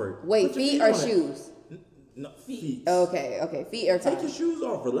comfort. Wait, Put your feet or on it. shoes? No, feet. Okay, feet are Take fine. your shoes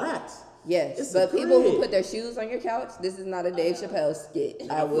off. Relax. Yes, It's but a people who crib. put their shoes on your couch, this is not a Dave Chappelle skit.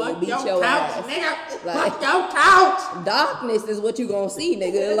 I will Fuck beat your your couch, ass. nigga. Like- Fuck your couch. Darkness is what you gonna see,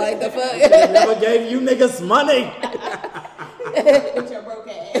 nigga. Like the fuck. They never gave you niggas money. With your broke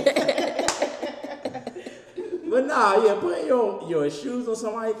ass. But nah, yeah, putting your shoes on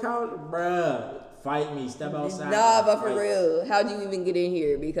somebody's couch, bruh. Fight me. Step outside. Nah, but for Fight. real, how'd you even get in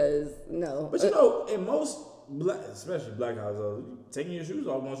here? Because no. But in most especially black households, taking your shoes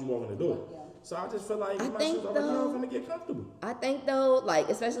off once you walk in the door. Yeah. So I just feel like I my think shoes off, I'm though- gonna get comfortable. I think though, like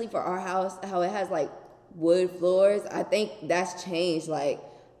especially for our house, how it has like wood floors, I think that's changed. Like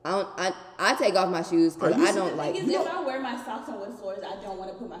I take off my shoes because Are you I don't The like thing is, if I wear my socks on wood floors, I don't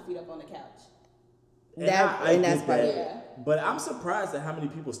want to put my feet up on the couch. that, I and that's get part of that. it. Yeah. But I'm surprised at how many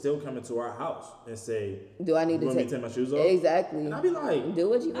people still come into our house and say, Do I need "You to want me take to take my shoes off?" Exactly. And I be like, Do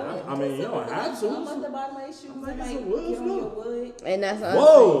what you want. I mean, you don't have Gum to. at the bottom of their shoes. I'm like, that it's a might wood get on your floor. wood. And that's what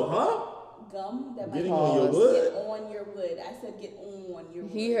Whoa, huh? Gum that might Getting on your Pause. wood? get on your wood. I said get on your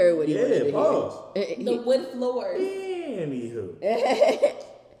wood. He heard what he wanted Yeah, to pause. hear. The wood floors. Anywho.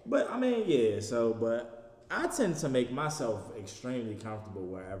 But I mean, yeah, but I tend to make myself extremely comfortable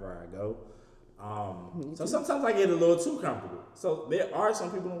wherever I go. So sometimes I get a little too comfortable. So there are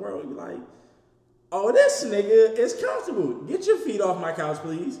some people in the world who be like, "Oh, this nigga is comfortable. Get your feet off my couch,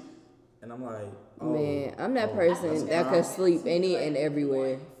 please." And I'm like, oh, Man, I'm that oh, person that could sleep any and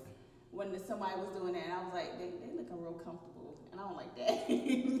everywhere. When somebody was doing that, and I was like, they looking real comfortable, and I don't like that.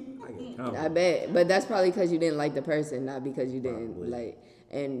 I get comfortable. I bet, but that's probably because you didn't like the person, not because you didn't Probably. like.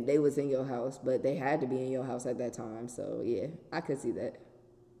 And they was in your house, but they had to be in your house at that time. So yeah, I could see that.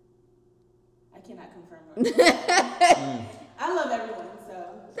 I cannot confirm. I love everyone, so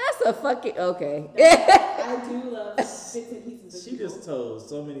That's a fucking okay. I do love bits and pieces of She people. just told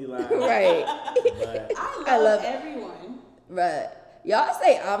so many lies. Right, But I I love love- everyone. right. y'all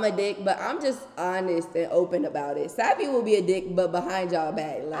say I'm a dick, but I'm just honest and open about it. Sappy will be a dick, but behind y'all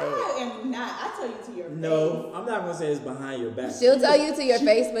back. Like, I am not. I tell you to your face. No, I'm not gonna say it's behind your back. she'll tell you to your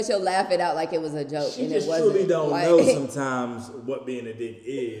face, but she'll laugh it out like it was a joke. She and just it wasn't. truly don't Like, know sometimes what being a dick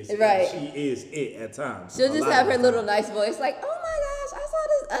is. and Right. She is it at times. She'll A just lot have of her the little time. nice voice, like, oh my gosh, I saw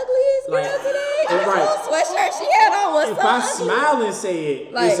this ugliest girl Like, today. This right. little sweatshirt she had on was If so I ugly. smile and say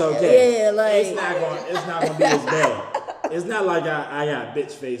it, Like, it's okay. yeah, like- it's not gonna be as bad. It's not like I got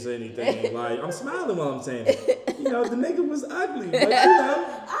bitch face or anything. Like, I'm smiling while I'm saying it. You know, the nigga was ugly, but you know.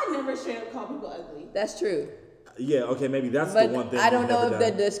 I never straight up call people ugly. That's true. Yeah, okay, maybe that's But the one thing. I don't we've know never if the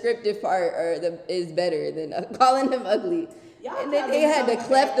done. descriptive part is better than calling him ugly. Y'all And then probably they had the sound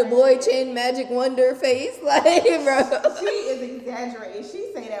cleft the bad boy person. chin magic wonder face. Like, bro. She is exaggerating.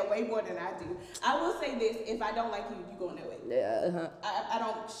 She say that way more than I do. I will say this: if I don't like you, you gonna know it. Yeah, I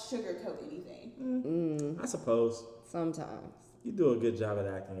don't sugarcoat anything. I suppose sometimes. you do a good job at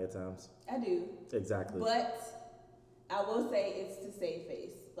acting at times. I do, Exactly. but I will say it's to save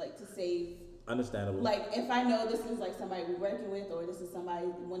face, like to save. Understandable. Like if I know this is like somebody we're working with, or this is somebody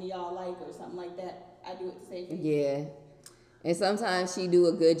one of y'all like, or something like that, I do it to save face. Yeah. And sometimes she do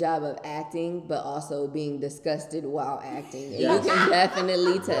a good job of acting, but also being disgusted while acting. And Yes. you can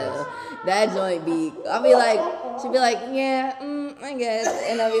definitely tell. That joint be, I'll be like, she'll be like, yeah, I guess.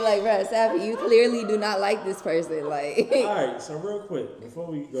 And I'll be like, bruh, Sappy, you clearly do not like this person. Like, All right, so real quick, before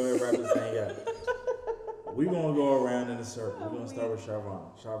we go ahead and wrap this thing up, we're going to go around in a circle. We're going to start with Sharvon.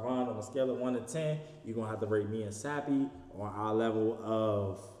 Sharvon, on a scale of 1 to 10, you're going to have to rate me and Sappy on our level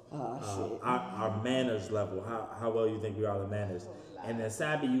of our manners level. How well you think we are at manners. And then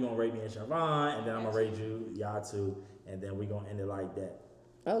Sappy, you're going to rate me and Sharvon, and then I'm going to rate you, y'all two, and then we're going to end it like that.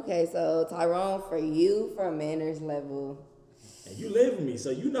 okay, so Tyrone, for you, for manners level. And you live with me, so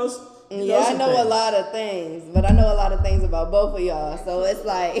you know. Yeah, I some know a things. lot of things, but I know a lot of things about both of y'all. So it's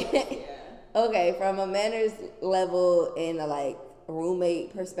like, okay, from a manners level and a like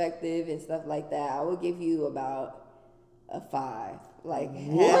roommate perspective and stuff like that, I would give you about a 5. Like half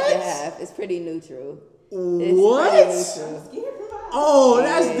What? and half. It's pretty neutral. It's What? pretty neutral. Oh,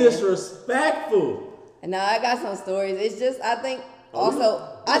 that's disrespectful. And now I got some stories. It's just I think also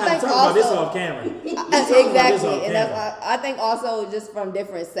We I gotta think talk about this also off camera. We talk about this off exactly, and camera. that's why I think also just from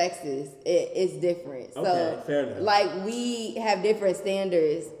different sexes, it's different. Okay, So fair enough. like we have different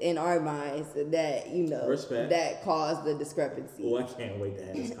standards in our minds that Respect. that cause the discrepancy. Oh, I can't wait to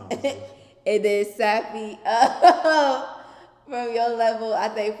have this conversation. And then Sappy, from your level, I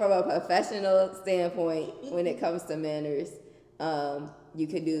think from a professional standpoint, when it comes to manners, you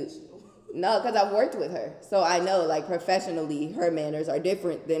could do. No, because I've worked with her. So I know, like, professionally, her manners are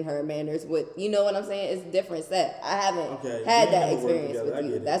different than her manners with, you know what I'm saying? It's different set. I haven't Okay, had we that ain't never worked experience together. I with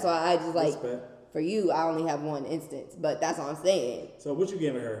you. get it. That's why I just, like, Respect. for you, I only have one instance. But that's what I'm saying. So what you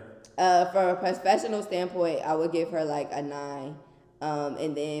giving her? From a professional standpoint, I would give her, like, a 9.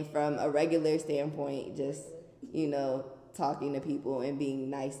 And then from a regular standpoint, just, talking to people and being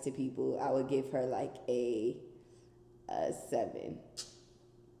nice to people, I would give her, like, a 7.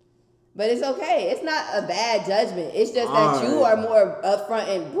 But it's okay. It's not a bad judgment. It's just that you are more upfront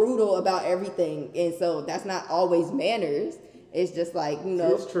and brutal about everything. And so that's not always manners. It's just like,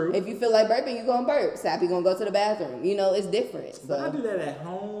 It's true. if you feel like burping, you're going to burp. Sappy going to go to the bathroom. It's different. So. But I do that at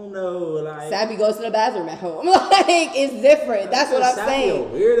home though. Like Sappy goes to the bathroom at home. Like, it's different. That's what I'm Sappy saying. a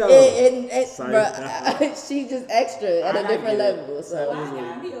weirdo. She's just extra at a different level. So. Why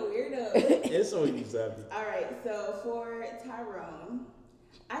gotta be a weirdo? It's on you, Sappy. All right, so for Tyrone,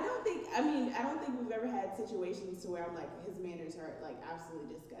 I don't think we've ever had situations to where I'm like his manners are like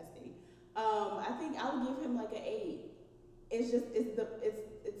absolutely disgusting. I think I would give him like an 8. It's the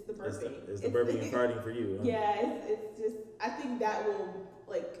burping. It's the burping and farting for you. Huh? Yeah, it's just I think that will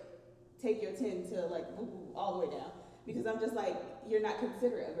like take your 10 to like all the way down because I'm just like you're not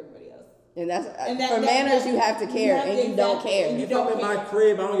considerate of everybody else. And for manners, you have to care, and you don't care. If I'm in my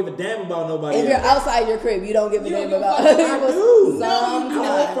crib, I don't give a damn about nobody If else. you're outside your crib, you don't give a You don't damn give a about fuck. I do. I won't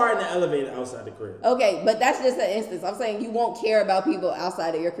Sometimes. fart in the elevator outside the crib. Okay, but that's just an instance. I'm saying you won't care about people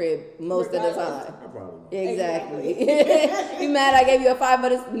outside of your crib most of the Regardless. time. I probably won't. Exactly. You mad I gave you a 5,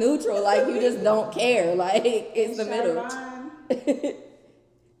 but it's neutral. Like, you just don't care. Like, it's the middle. Sharvon,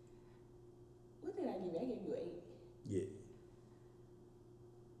 what did I give you? I gave you an 8. Yeah.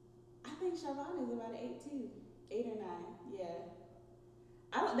 I think Sharvon is about an 8 too. 8 or 9. Yeah.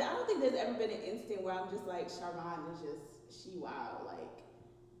 I don't think there's ever been an instant where I'm just like Sharvon is just she wild like.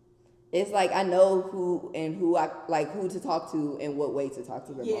 It's like I know who to talk to and what way to talk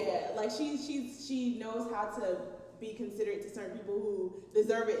to her. Yeah, like she knows how to be considerate to certain people who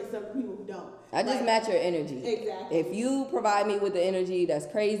deserve it and certain people who don't. I just match your energy. Exactly. If you provide me with the energy that's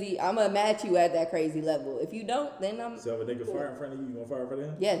crazy, I'm gonna match you at that crazy level. If you don't, then I'm. So if a nigga fire in front of you, you gonna fire in front of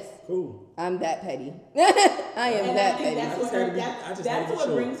him? Yes. Cool. I'm that petty. I am And that I think petty. that's what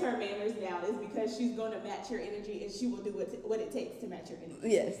brings her manners down, is because she's going to match your energy and she will do what it takes to match your energy.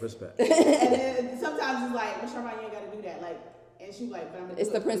 Yes. Respect. And then sometimes it's like, well, Sharmon, you ain't got to do that. Like, and she's like, but I'm gonna It's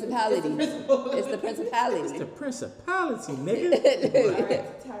do the it. principality. It's the principality. It's the principality, nigga. All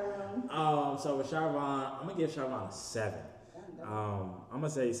right, Tyrone. So with Sharvon, I'm gonna give Sharvon a 7. I'm gonna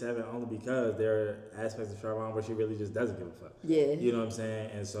say 7 only because there are aspects of Sharvon where she really just doesn't give a fuck. Yeah. You know what I'm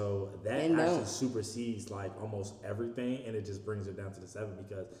saying? And so that And actually don't. supersedes like almost everything, and it just brings her down to the 7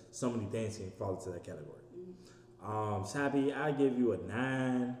 because so many things can fall into that category. Sabi, I give you a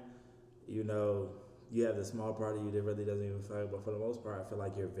 9. You know, you have the small part of you that really doesn't even fuck, but for the most part, I feel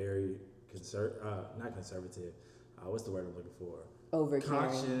like you're very not conservative. What's the word I'm looking for?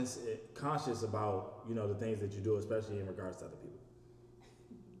 Overcaring. Conscious about, you know, the things that you do, especially in regards to other people.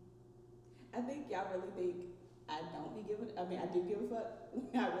 I think y'all really think I don't be giving. I mean, I do give a fuck.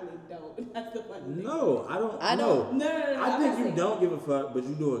 I really don't. That's the funny thing. No, I don't. I don't. No. I I'm think not you saying- don't give a fuck, but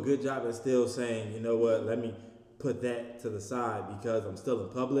you do a good job at still saying, you know what, let me put that to the side because I'm still in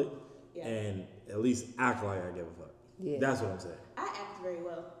public and at least act like I give a fuck. Yeah. That's what I'm saying. I act very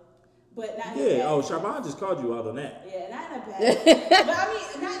well, but not. Yeah. In a bad way. Sharvon just called you out on that. Yeah, not in a bad way. But I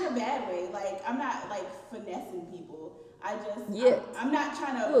mean, not in a bad way. Like, I'm not like finessing people. I just, Yeah. I'm not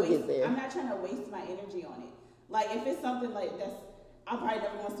trying to We'll waste. get there. I'm not trying to waste my energy on it. Like, if it's something like that's, I'm probably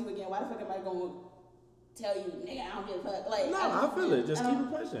never gonna see you again. Why the fuck am I gonna tell you, nigga, I don't give a fuck? Like, No, I feel it. Just keep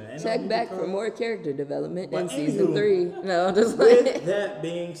it pushing. Ain't no Check need back to for come. more character development in But season anywho, 3. No, just With like. that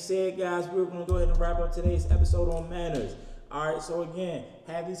being said, guys, we're going to go ahead and wrap up today's episode on manners. All right, so again,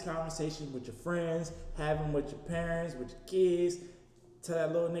 have these conversations with your friends, have them with your parents, with your kids. Tell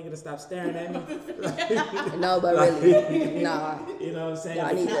that little nigga to stop staring at me. No, but really, nah. You know what I'm saying?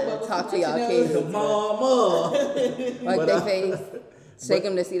 Y'all need to bubbles talk to too much, y'all you know? kids. Mama. Wipe But, their face. Shake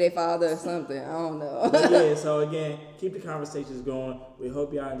them to see their father or something. I don't know. But yeah, so again, keep the conversations going. We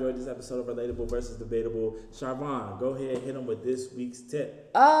hope y'all enjoyed this episode of Relatable versus Debatable. Sharvon, go ahead and hit them with this week's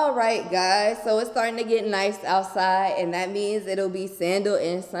tip. All right, guys. So it's starting to get nice outside, and that means it'll be sandal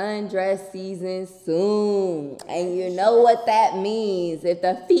and sundress season soon. And you know what that means. If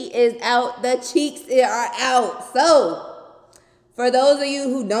the feet is out, the cheeks are out. So, for those of you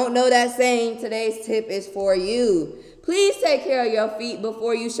who don't know that saying, today's tip is for you. Please take care of your feet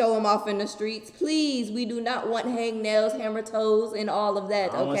before you show them off in the streets. Please, we do not want hangnails, hammer toes, and all of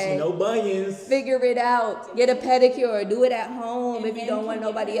that, I don't want to see okay? no bunions. Figure it out. Get a pedicure. Do it at home if you don't want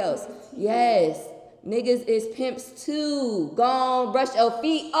nobody else. Yes. Niggas is pimps too. Go on, brush your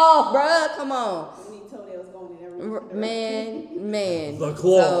feet off, bruh. Come on. We need toenails going in every Man. The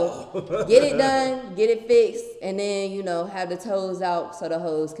claw. So, get it done, get it fixed, and then, you know, have the toes out so the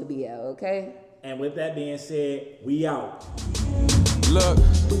hose could be out, okay? And with that being said, we out. Look,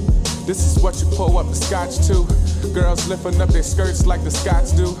 this is what you pour up the scotch to. Girls lifting up their skirts like the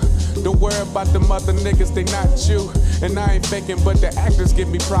Scots do. Don't worry about them other niggas, they not you. And I ain't faking, but the actors give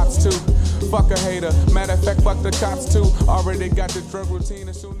me props too. Fuck a hater, matter of fact, fuck the cops too. Already got the drug routine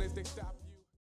as soon as they stop.